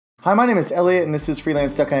Hi, my name is Elliott and this is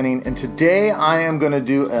Freelance Duck Hunting, and today I am going to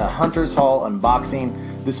do a Hunter's Haul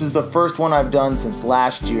unboxing. This is the first one I've done since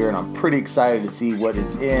last year and I'm pretty excited to see what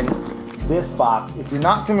is in this box. If you're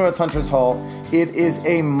not familiar with Hunter's Haul, it is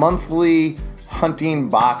a monthly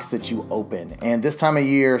hunting box that you open, and this time of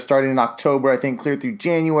year, starting in October, I think clear through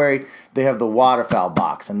January, they have the Waterfowl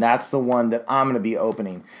box, and that's the one that I'm going to be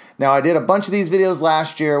opening. Now, I did a bunch of these videos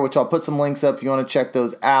last year, which I'll put some links up if you want to check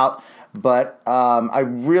those out. But I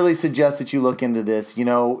really suggest that you look into this. You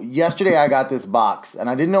know, yesterday I got this box and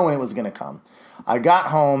I didn't know when it was going to come. I got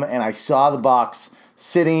home and I saw the box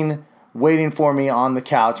sitting, waiting for me on the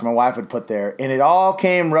couch my wife had put there. And it all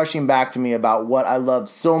came rushing back to me about what I love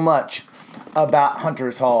so much about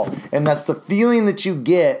Hunter's Haul. And that's the feeling that you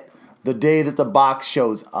get the day that the box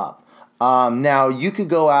shows up. Now, you could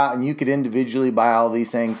go out and you could individually buy all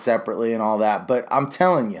these things separately and all that. But I'm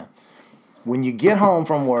telling you, when you get home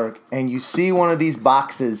from work and you see one of these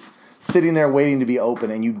boxes sitting there waiting to be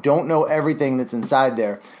opened and you don't know everything that's inside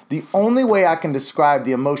there, the only way I can describe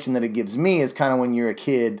the emotion that it gives me is kind of when you're a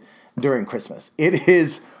kid during Christmas. It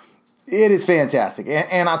is fantastic.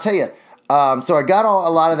 And I'll tell you, so I got a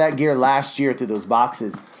lot of that gear last year through those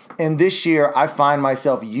boxes. And this year I find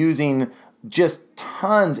myself using just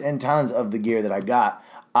tons and tons of the gear that I got.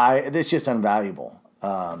 It's just invaluable.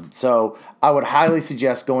 So I would highly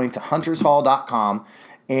suggest going to huntershall.com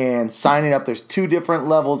and signing up. There's 2 different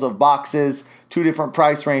levels of boxes, 2 different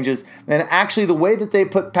price ranges. And actually the way that they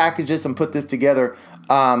package this and put this together,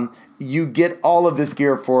 you get all of this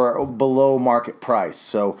gear for below market price.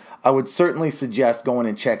 So I would certainly suggest going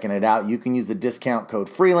and checking it out. You can use the discount code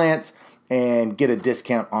freelance and get a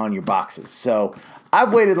discount on your boxes. So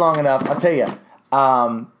I've waited long enough. I'll tell you,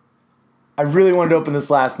 I really wanted to open this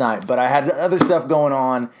last night, but I had other stuff going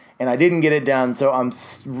on and I didn't get it done, so I'm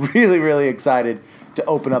really, really excited to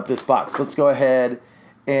open up this box. Let's go ahead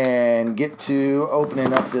and get to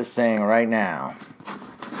opening up this thing right now.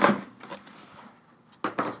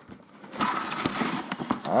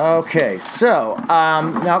 Okay, so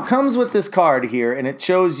now it comes with this card here, and it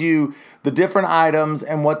shows you the different items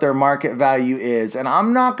and what their market value is, and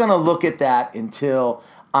I'm not going to look at that until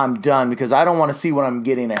I'm done because I don't want to see what I'm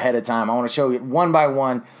getting ahead of time. I want to show you it one by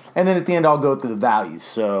one, and then at the end I'll go through the values.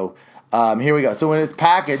 So here we go. So when it's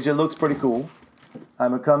packaged, it looks pretty cool.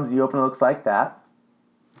 It comes, you open it, looks like that.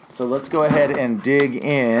 So let's go ahead and dig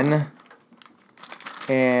in.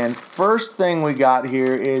 And first thing we got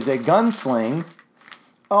here is a gunsling.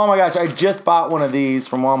 Oh my gosh, I just bought one of these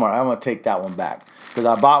from Walmart. I'm gonna take that one back because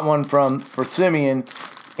I bought one for Simeon,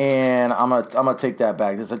 and I'm gonna take that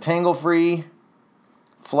back. It's a tangle-free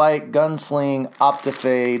flight gunsling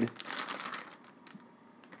optifade.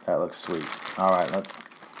 That looks sweet. All right, let's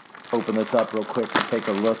open this up real quick and take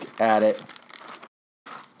a look at it.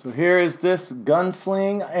 So here is this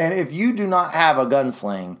gunsling, and if you do not have a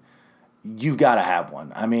gunsling, you've got to have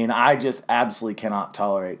one. I mean, I just absolutely cannot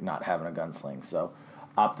tolerate not having a gunsling. So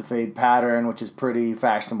optifade pattern, which is pretty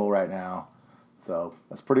fashionable right now. So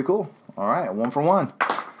that's pretty cool. All right, 1 for 1.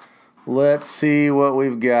 Let's see what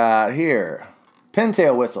we've got here.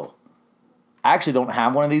 Pintail whistle. I actually don't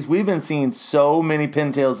have one of these. We've been seeing so many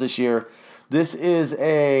pintails this year. This is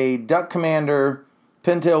a Duck Commander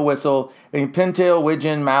pintail whistle. Pintail,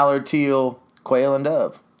 widgeon, mallard, teal, quail, and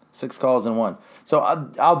dove. 6 calls in 1. So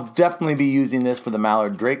I'll definitely be using this for the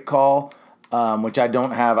mallard drake call, which I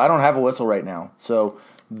don't have. I don't have a whistle right now. So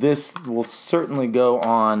this will certainly go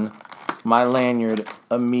on my lanyard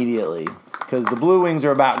immediately because the blue wings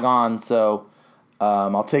are about gone. So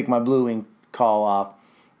I'll take my blue wing call off.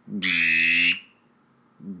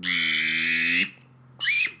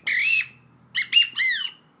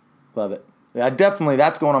 Love it. Yeah, definitely,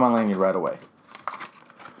 that's going on my lanyard right away.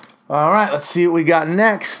 All right, let's see what we got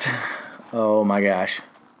next. Oh my gosh.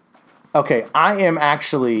 Okay, I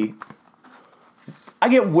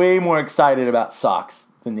get way more excited about socks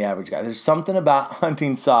than the average guy. There's something about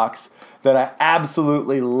hunting socks that I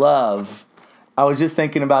absolutely love. I was just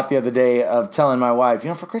thinking about the other day of telling my wife, you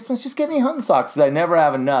know, for Christmas, just get me hunting socks because I never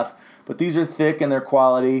have enough. But these are thick and they're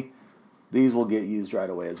quality. These will get used right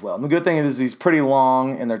away as well. And the good thing is these are pretty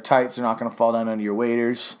long and they're tight, so they're not going to fall down under your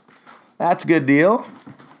waders. That's a good deal.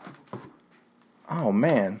 Oh,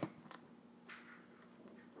 man.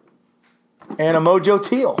 And a Mojo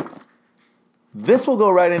Teal. This will go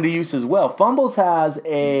right into use as well. Fumbles has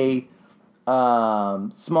a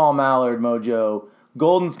small mallard Mojo.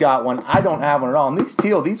 Golden's got one. I don't have one at all. And these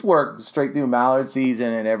teal, these work straight through mallard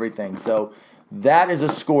season and everything. So that is a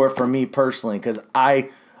score for me personally because I'm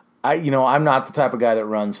not the type of guy that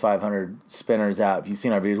runs 500 spinners out. If you've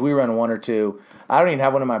seen our videos, we run 1 or 2. I don't even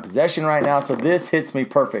have one in my possession right now, so this hits me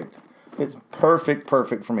perfect It's perfect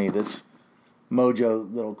for me, this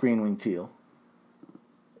Mojo little green wing teal.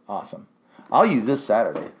 Awesome. I'll use this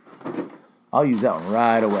Saturday. I'll use that one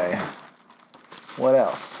right away. What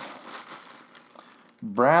else?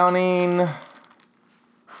 Browning.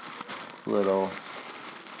 Little.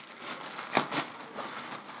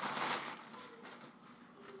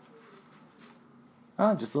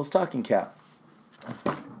 Oh, just a little stocking cap.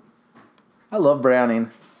 I love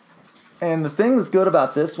browning. And the thing that's good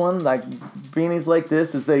about this one, like beanies like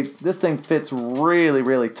this, is this thing fits really,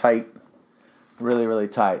 really tight. Really, really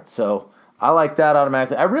tight. So I like that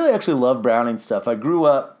automatically. I really actually love browning stuff. I grew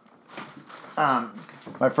up,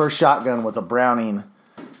 my first shotgun was a Browning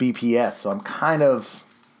BPS, so I'm kind of,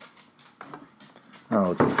 I don't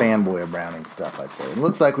know, the fanboy of Browning stuff, I'd say. It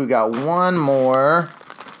looks like we got one more,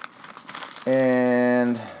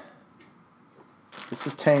 and this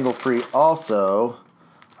is tangle free also.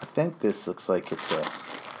 I think this looks like it's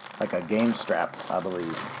like a game strap, I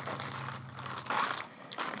believe.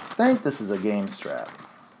 I think this is a game strap.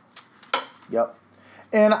 Yep.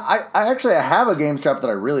 And I actually have a game strap that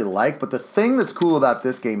I really like, but the thing that's cool about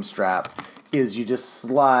this game strap is you just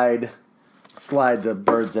slide the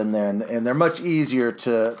birds in there, and they're much easier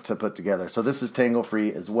to put together. So this is tangle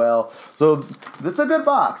free as well. So this is a good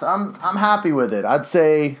box. I'm happy with it. I'd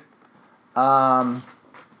say the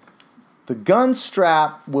gun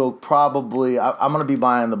strap will probably, I'm going to be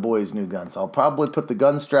buying the boys' new guns. So I'll probably put the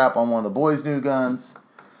gun strap on one of the boys' new guns.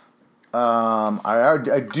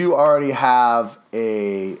 I do already have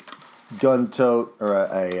a gun tote or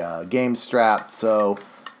a game strap, so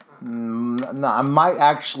no, I might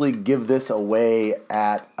actually give this away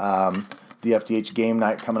at the FDH game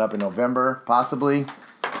night coming up in November, possibly. What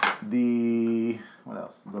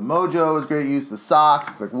else? The Mojo is great use, the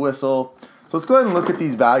socks, the whistle. So let's go ahead and look at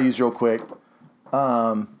these values real quick.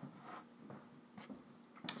 So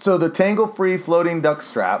the tangle-free floating duck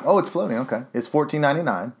strap, oh, it's floating, okay. It's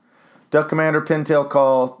 $14.99. Duck Commander Pintail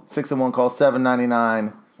Call, 6-in-1 Call,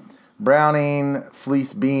 $7.99. Browning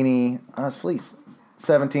Fleece Beanie, it's fleece,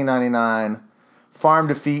 $17.99. Farm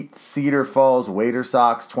Defeat Cedar Falls Wader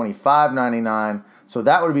Socks, $25.99. So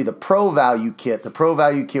that would be the Pro Value kit. The Pro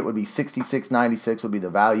Value kit would be $66.96 would be the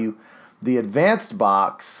value. The Advanced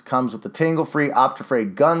box comes with the tangle-free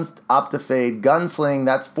Optifade Gunsling.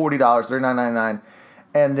 That's $40, $39.99.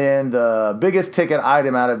 And then the biggest ticket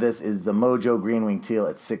item out of this is the Mojo Green Wing Teal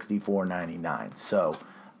at $64.99. So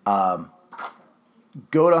go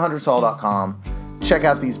to huntershall.com, check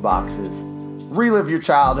out these boxes, relive your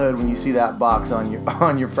childhood when you see that box on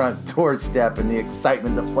your front doorstep and the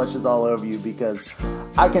excitement that flushes all over you, because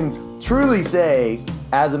I can truly say,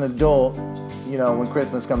 as an adult, you know, when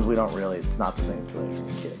Christmas comes, it's not the same feeling as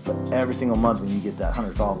a kid. But every single month when you get that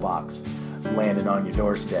Hunter's Hall box landed on your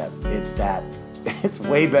doorstep, it's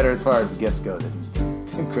way better as far as gifts go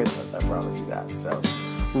than Christmas, I promise you that. So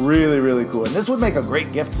really, really cool. And this would make a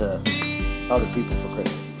great gift to other people for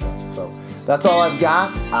Christmas as well. So that's all I've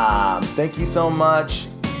got. Thank you so much.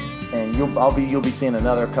 And you'll be seeing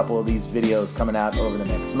another couple of these videos coming out over the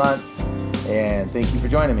next months. And thank you for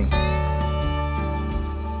joining me.